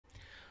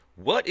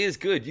What is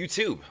good,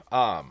 YouTube?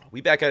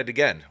 We back at it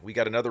again. We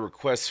got another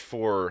request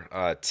for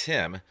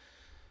Tim.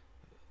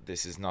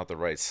 This is not the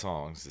right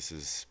songs. This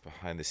is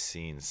behind the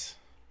scenes.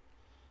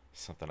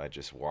 Something I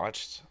just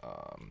watched.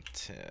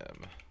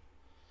 Tim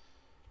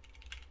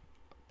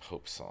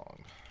Pope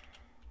song.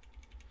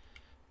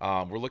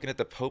 We're looking at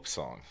the Pope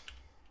song.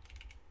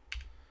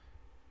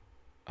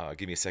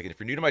 Give me a second. If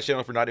you're new to my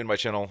channel, if you're not in my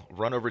channel,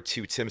 run over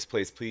to Tim's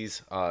place,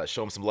 please.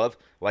 Show him some love.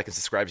 Like and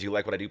subscribe if you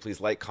like what I do. Please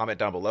like, comment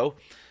down below.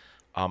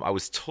 I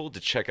was told to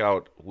check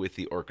out with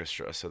the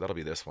orchestra, so that'll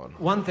be this one.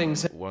 One thing.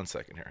 One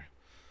second here.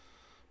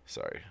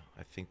 Sorry,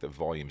 I think the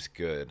volume's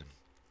good.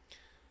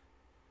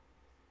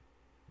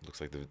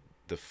 Looks like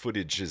the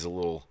footage is a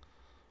little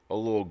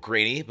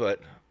grainy, but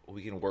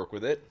we can work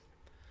with it.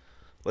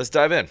 Let's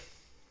dive in.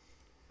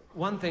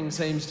 One thing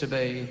seems to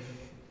be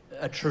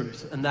a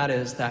truth, and that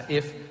is that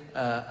if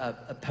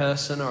a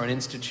person or an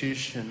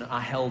institution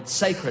are held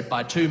sacred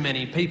by too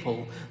many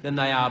people, then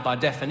they are by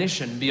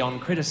definition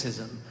beyond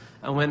criticism.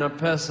 And when a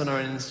person or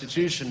an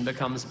institution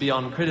becomes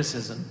beyond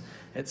criticism,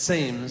 it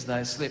seems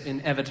they slip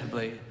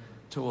inevitably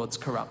towards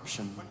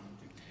corruption.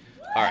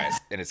 All right,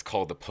 and it's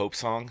called the Pope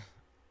song.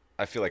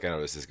 I feel like I know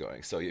where this is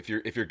going. So if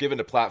you're given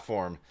a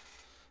platform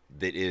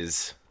that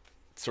is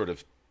sort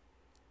of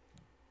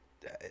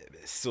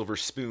silver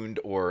spooned,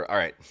 or all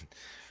right,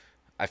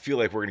 I feel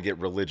like we're gonna get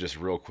religious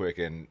real quick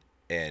and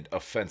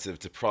offensive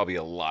to probably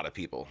a lot of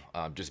people,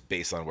 just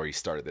based on where you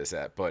started this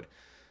at. But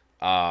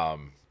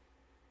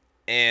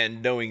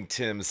and knowing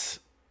Tim's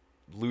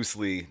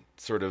loosely,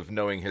 sort of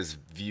knowing his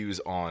views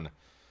on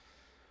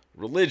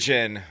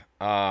religion,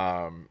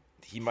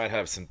 he might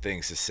have some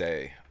things to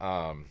say.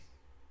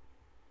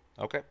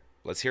 Okay,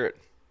 let's hear it.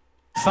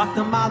 Fuck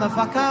the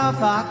motherfucker,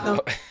 fuck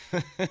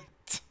the...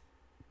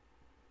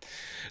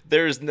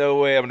 There's no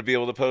way I'm going to be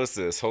able to post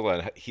this. Hold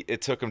on.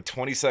 It took him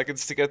 20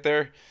 seconds to get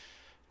there?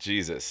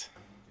 Jesus.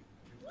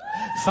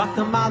 Fuck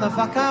the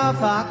motherfucker,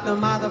 fuck the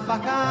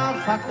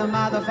motherfucker, fuck the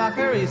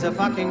motherfucker, he's a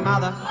fucking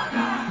mother.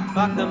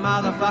 Fuck the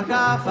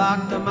motherfucker,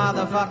 fuck the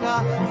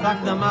motherfucker,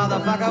 fuck the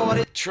motherfucker, what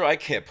is... True, I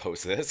can't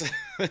post this.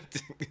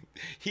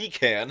 He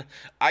can.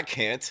 I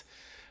can't.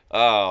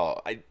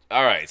 All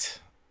right.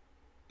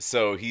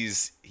 So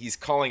he's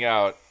calling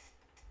out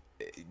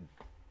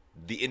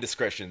the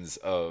indiscretions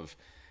of,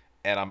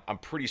 and I'm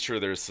pretty sure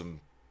there's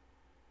some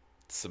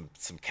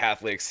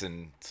Catholics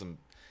and some,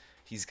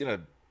 he's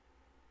gonna,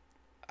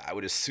 I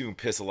would assume,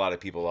 piss a lot of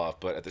people off,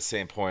 but at the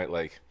same point,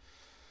 like,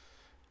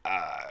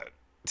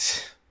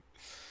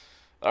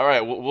 all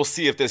right, we'll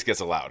see if this gets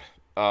allowed.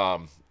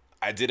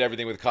 I did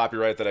everything with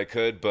copyright that I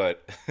could,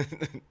 but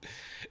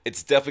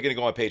it's definitely gonna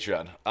go on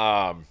Patreon.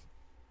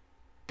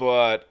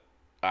 But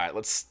all right,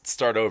 let's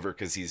start over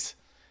because he's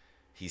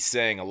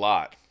saying a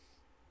lot.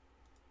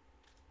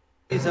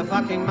 He's a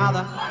fucking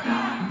mother.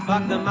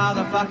 Fuck the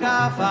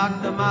motherfucker,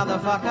 fuck the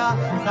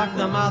motherfucker, fuck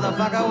the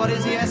motherfucker, what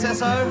is the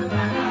SSO?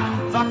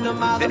 Fuck the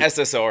mother... The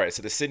SSO, all right,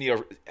 so the Sydney...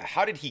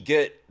 How did he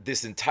get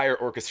this entire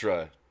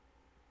orchestra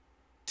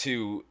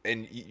to...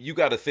 And you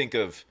got to think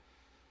of...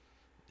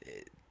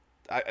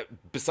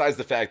 besides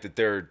the fact that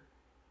they're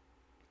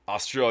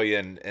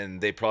Australian and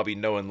they probably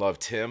know and love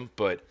Tim,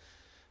 but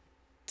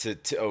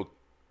to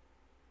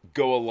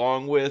go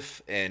along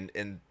with,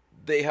 and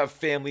they have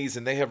families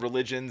and they have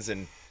religions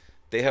and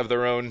they have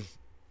their own,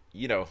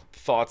 you know,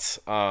 thoughts.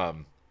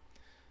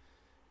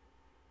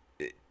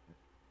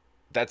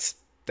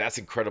 That's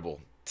incredible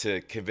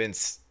to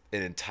convince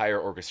an entire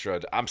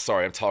orchestra. I'm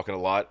sorry, I'm talking a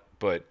lot,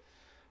 but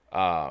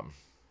I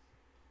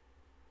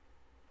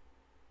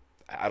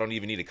don't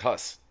even need a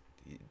cuss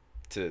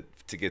to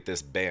get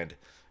this banned.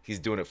 He's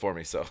doing it for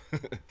me, so.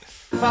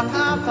 Fuck the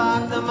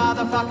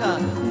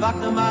motherfucker, fuck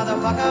the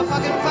motherfucker,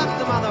 fucking fuck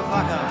the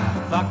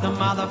motherfucker, fuck the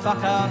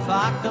motherfucker,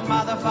 fuck the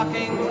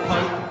motherfucking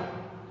Pope.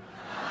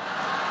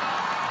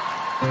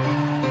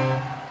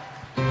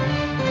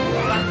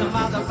 Fuck the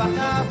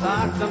motherfucker,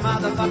 fuck the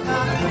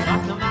motherfucker,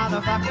 fuck the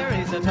motherfucker,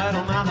 he's a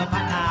total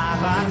motherfucker.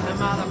 Fuck the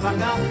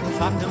motherfucker,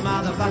 fuck the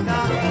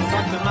motherfucker,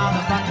 fuck the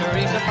motherfucker,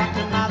 he's a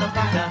fucking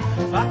motherfucker.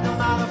 Fuck the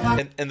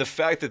motherfucker. And the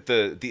fact that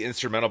the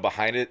instrumental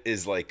behind it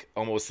is like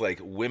almost like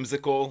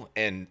whimsical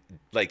and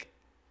like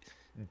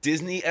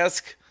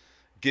Disney-esque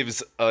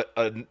gives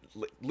a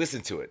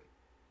listen to it.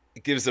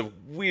 It gives a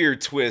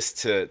weird twist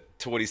to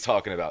what he's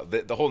talking about.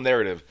 The whole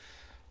narrative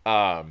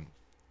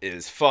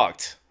is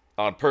fucked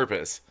on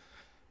purpose.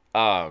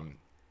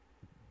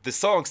 The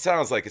song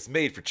sounds like it's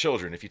made for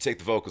children if you take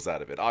the vocals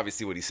out of it.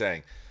 Obviously, what he's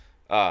saying,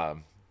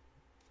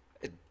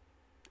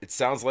 it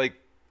sounds like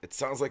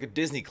a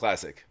Disney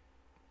classic.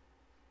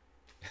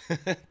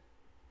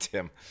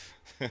 Tim.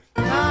 Fuck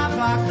the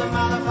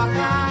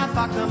motherfucker,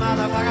 fuck the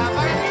motherfucker,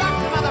 fuck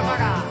the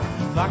motherfucker,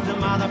 fuck the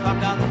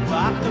motherfucker,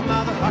 fuck the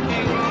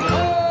motherfucking.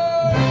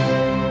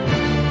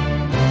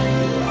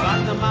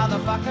 Fuck the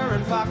motherfucker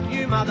and fuck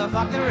you,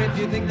 motherfucker, if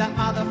you think that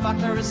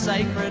motherfucker is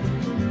sacred.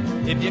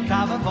 If you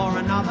cover for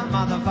another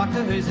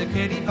motherfucker who's a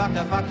kitty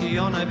fucker,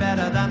 you're no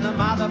better than the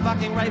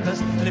motherfucking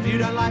rapist. And if you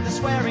don't like the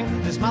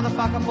swearing this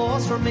motherfucker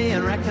pours from me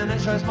and reckon it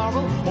shows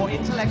moral or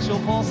intellectual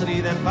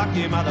paucity, then fuck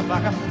you,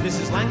 motherfucker. This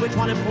is language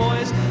one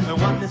employs,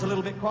 and one is a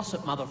little bit cross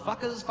at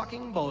motherfuckers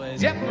fucking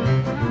boys. Yep.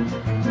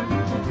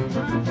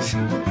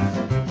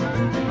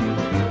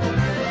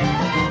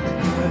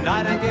 And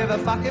I don't give a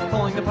fuck if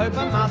calling the Pope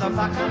a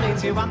motherfucker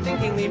means you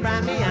unthinkingly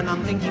brand me an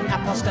unthinking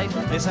apostate.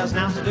 This has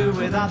now to do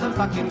with other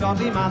fucking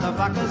godly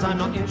motherfuckers. I'm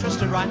not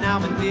interested right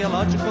now in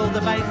theological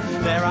debate.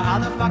 There are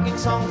other fucking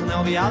songs and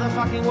there'll be other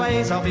fucking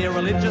ways. I'll be a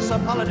religious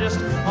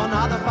apologist on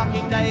other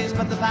fucking days.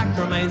 But the fact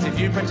remains, if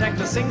you protect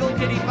a single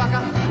kitty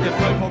fucker, if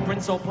Pope or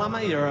Prince or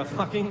Plumber, you're a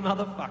fucking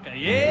motherfucker.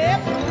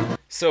 Yeah.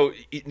 So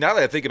now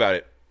that I think about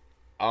it,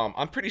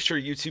 I'm pretty sure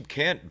YouTube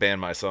can't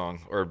ban my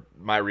song or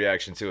my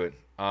reaction to it.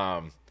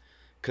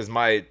 Because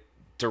my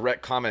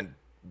direct comment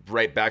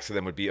right back to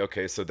them would be,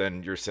 okay, so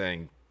then you're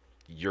saying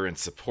you're in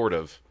support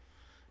of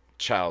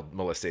child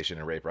molestation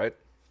and rape, right?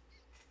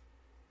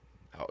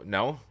 Oh,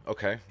 no?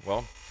 Okay,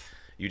 well,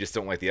 you just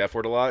don't like the F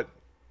word a lot?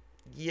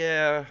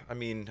 Yeah, I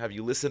mean, have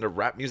you listened to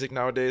rap music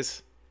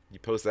nowadays? You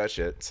post that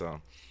shit,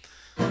 so.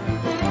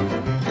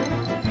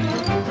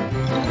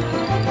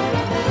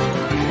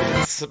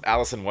 It's some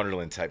Alice in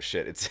Wonderland type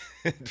shit. It's,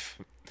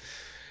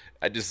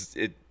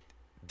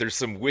 there's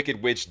some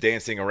wicked witch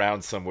dancing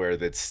around somewhere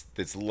that's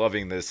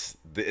loving the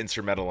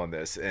instrumental on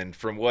this. And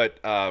from what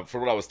I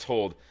was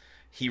told,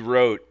 he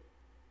wrote,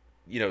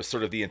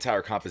 sort of the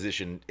entire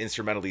composition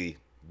instrumentally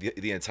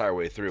the entire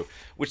way through,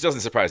 which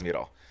doesn't surprise me at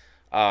all.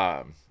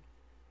 I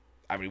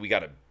mean, we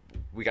got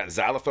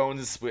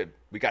xylophones,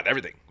 we got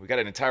everything. We got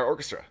an entire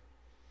orchestra.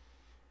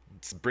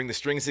 Let's bring the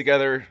strings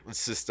together.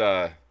 Let's just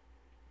oh,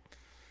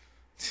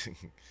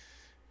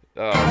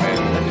 man.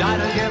 And I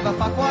don't give a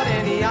fuck what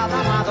any other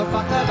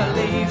motherfucker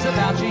believes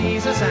about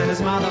Jesus and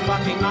his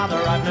motherfucking mother.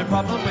 I've no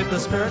problem with the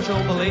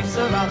spiritual beliefs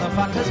of other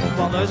fuckers,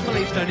 while those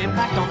beliefs don't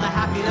impact on the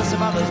happiness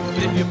of others.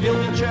 But if you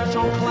build your church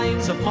on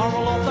claims of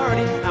moral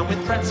authority and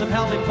with threats of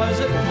hell impose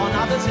it on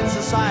others in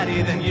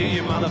society, then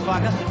you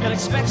motherfucker, can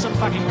expect some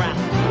fucking wrath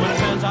when it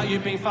turns out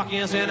you've been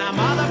fucking us in our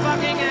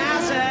motherfucking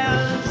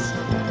asses.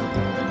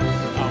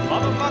 Our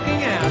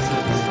motherfucking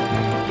asses.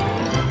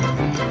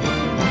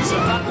 So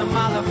fuck the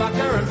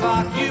motherfucker and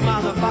fuck you,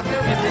 motherfucker,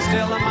 if you're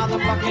still a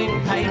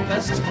motherfucking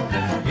papist.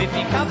 If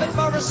you covered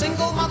for a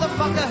single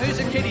motherfucker who's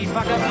a kitty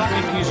fucker,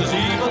 fucking he's as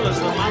evil as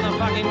the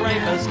motherfucking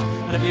rapist.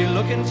 And if you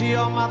look into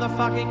your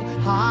motherfucking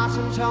heart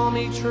and tell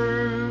me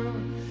true,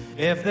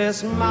 if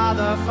this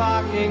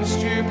motherfucking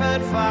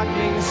stupid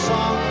fucking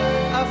song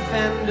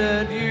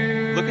offended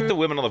you. Look at the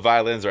women on the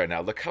violins right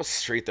now. Look how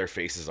straight their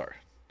faces are.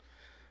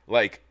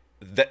 Like,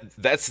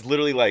 that's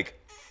literally like,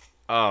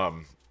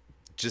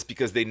 just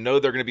because they know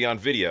they're going to be on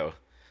video,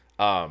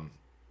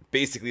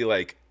 basically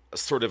like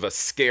sort of a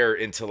scare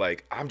into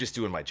like, I'm just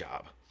doing my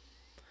job.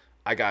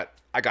 I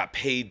got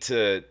paid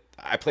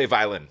I play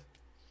violin.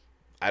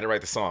 I had to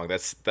write the song.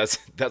 That's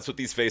what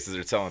these faces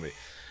are telling me.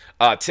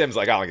 Tim's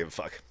like, I don't give a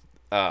fuck.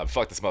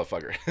 Fuck this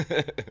motherfucker.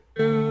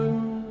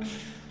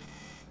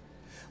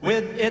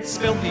 With its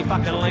filthy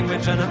fucking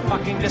language and a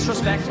fucking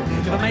disrespect.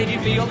 If it made you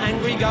feel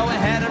angry, go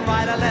ahead and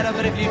write a letter.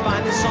 But if you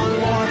find this song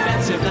more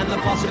offensive than the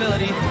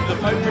possibility the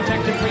Pope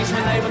protected priests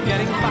when they were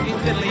getting fucking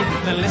fiddly,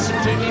 then listen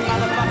to me,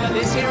 motherfucker,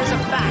 this here is a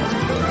fact.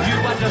 You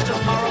are just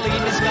as morally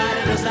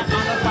misguided as that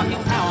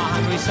motherfucking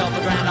power-hungry,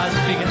 self-aggrandized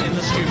bigot in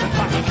the stupid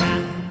fucking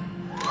hat.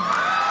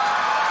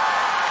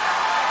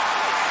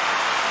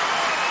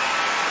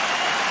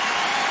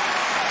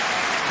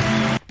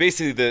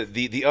 Basically,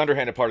 the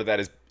underhanded part of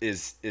that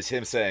is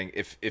him saying,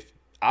 if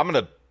I'm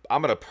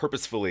gonna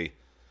purposefully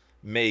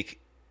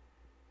make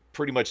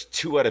pretty much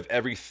 2 out of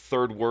every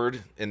 3rd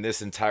word in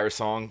this entire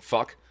song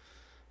fuck,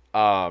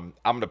 I'm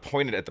gonna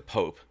point it at the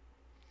Pope.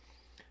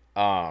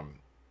 And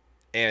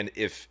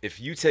if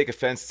you take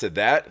offense to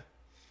that,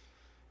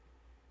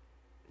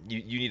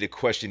 you need to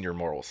question your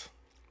morals,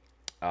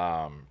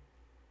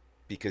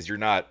 because you're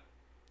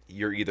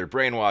either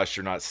brainwashed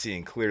or not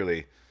seeing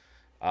clearly.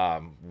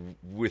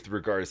 With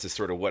regards to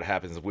sort of what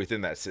happens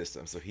within that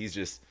system. So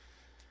he's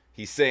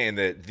saying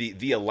that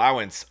the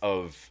allowance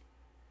of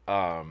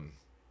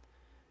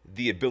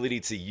the ability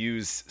to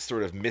use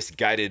sort of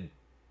misguided,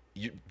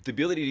 the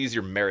ability to use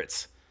your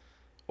merits,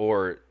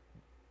 or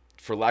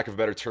for lack of a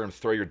better term,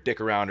 throw your dick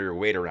around or your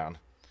weight around,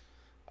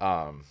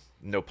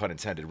 no pun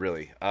intended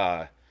really,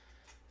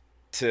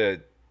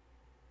 to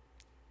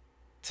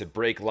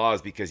break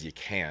laws because you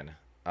can,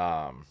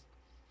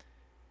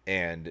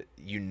 and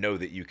you know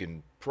that you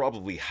can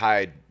probably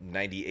hide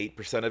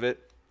 98% of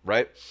it,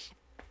 right?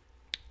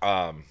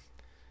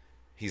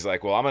 He's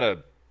like, well,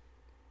 I'm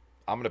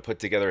gonna put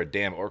together a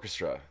damn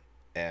orchestra,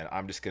 and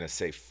I'm just gonna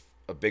say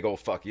a big old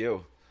fuck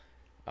you.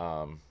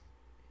 And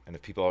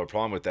if people have a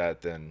problem with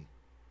that, then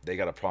they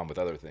got a problem with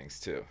other things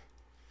too.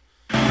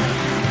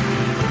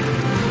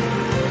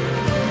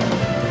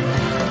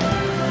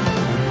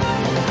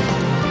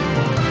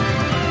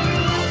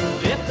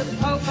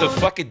 a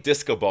fucking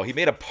disco ball. He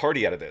made a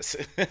party out of this.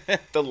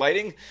 The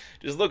lighting,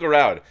 just look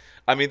around.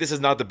 I mean, this is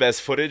not the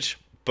best footage,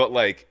 but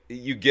like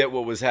you get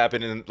what was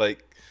happening.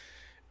 Like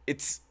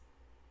it's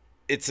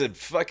it's a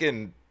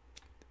fucking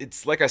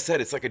it's like I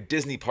said, it's like a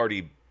Disney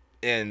party,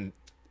 and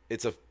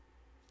it's a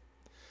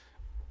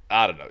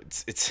I don't know.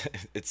 It's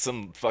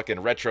some fucking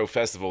retro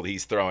festival that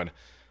he's throwing.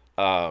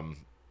 Um,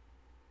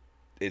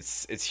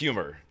 it's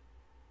humor,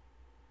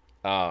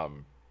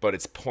 but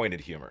it's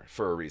pointed humor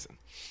for a reason.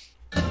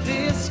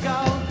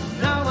 Disco,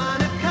 no one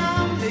to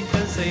come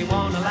because they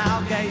won't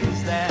allow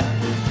gays there.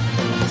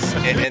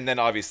 And then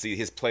obviously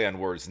his play on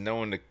words. No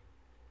one to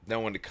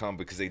come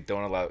because they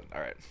don't allow.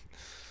 All right.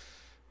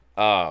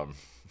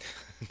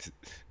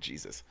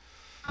 Jesus.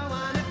 No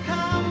one to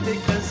come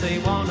because they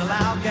won't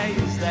allow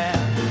gays there.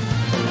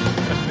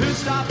 Who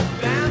stopped the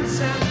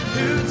dancing?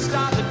 Who'd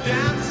stop the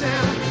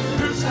dancing?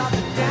 Who stopped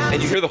the dancing?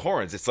 And you hear the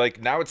horns. It's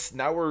like now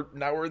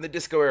we're in the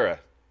disco era.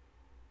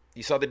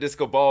 You saw the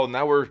disco ball.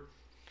 Now we're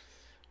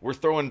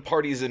throwing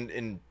parties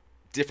in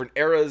different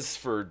eras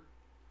for.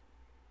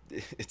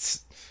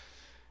 It's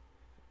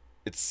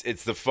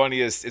the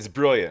funniest. It's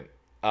brilliant.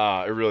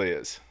 It really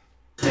is.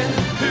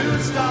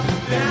 Who'd stop the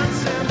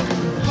dancing?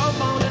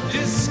 Hope on a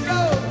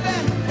disco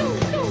then.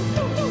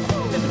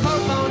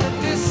 Hope on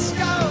a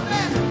disco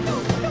then.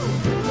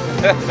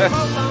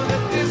 Hope on a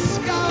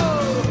disco.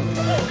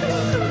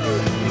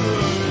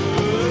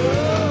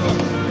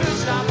 Who'd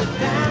stop the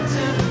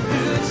dancing?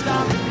 Who'd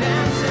stop the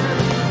dancing?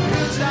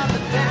 Who'd stop the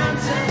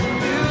dancing?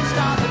 Who'd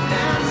stop the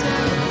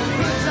dancing?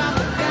 Who'd stop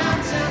the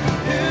dancing?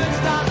 Who'd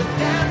stop the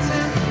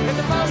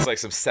dancing? It's like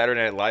some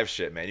Saturday Night Live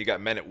shit, man. You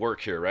got men at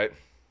work here, right?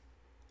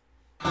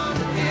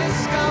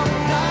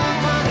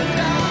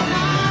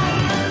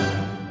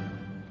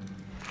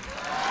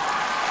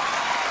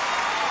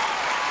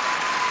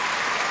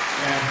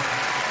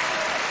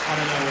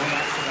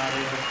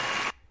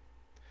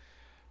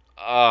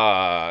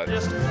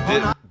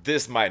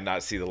 This might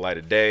not see the light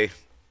of day.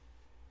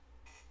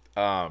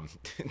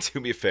 Do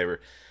me a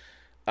favor.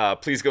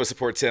 Please go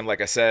support Tim,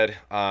 like I said.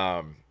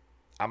 I'm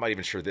not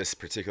even sure this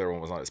particular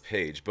one was on his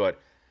page, but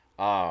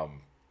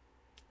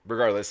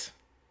regardless,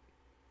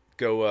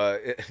 go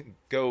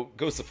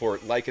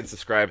support, like and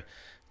subscribe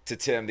to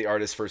Tim, the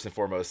artist, first and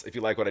foremost. If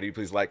you like what I do,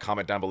 please like,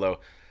 comment down below.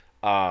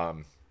 I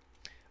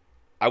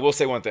will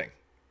say one thing.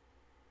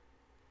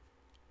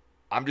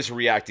 I'm just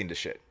reacting to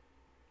shit.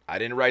 I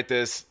didn't write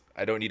this.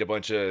 I don't need a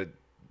bunch of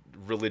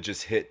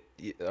religious hate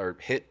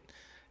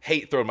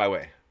thrown my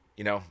way.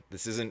 You know,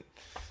 this isn't.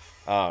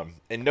 And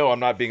no, I'm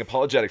not being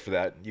apologetic for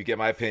that. You get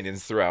my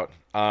opinions throughout.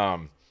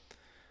 But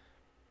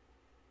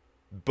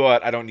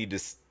I don't need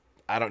this.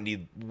 I don't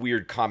need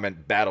weird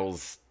comment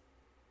battles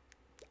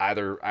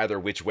either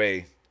which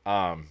way.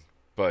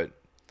 But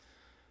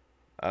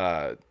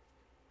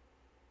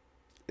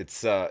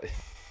it's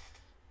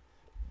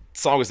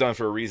song was done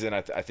for a reason.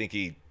 I think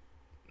he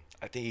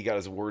got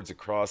his words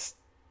across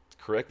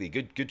correctly.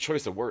 Good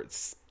choice of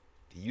words.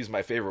 He used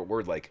my favorite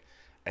word. Like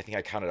I think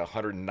I counted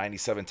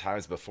 197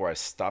 times before I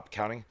stopped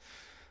counting.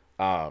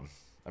 I'm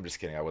just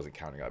kidding. I wasn't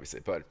counting,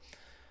 obviously. But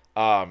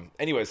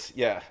anyways,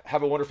 yeah.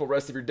 Have a wonderful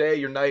rest of your day,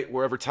 your night,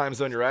 wherever time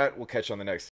zone you're at. We'll catch you on the next.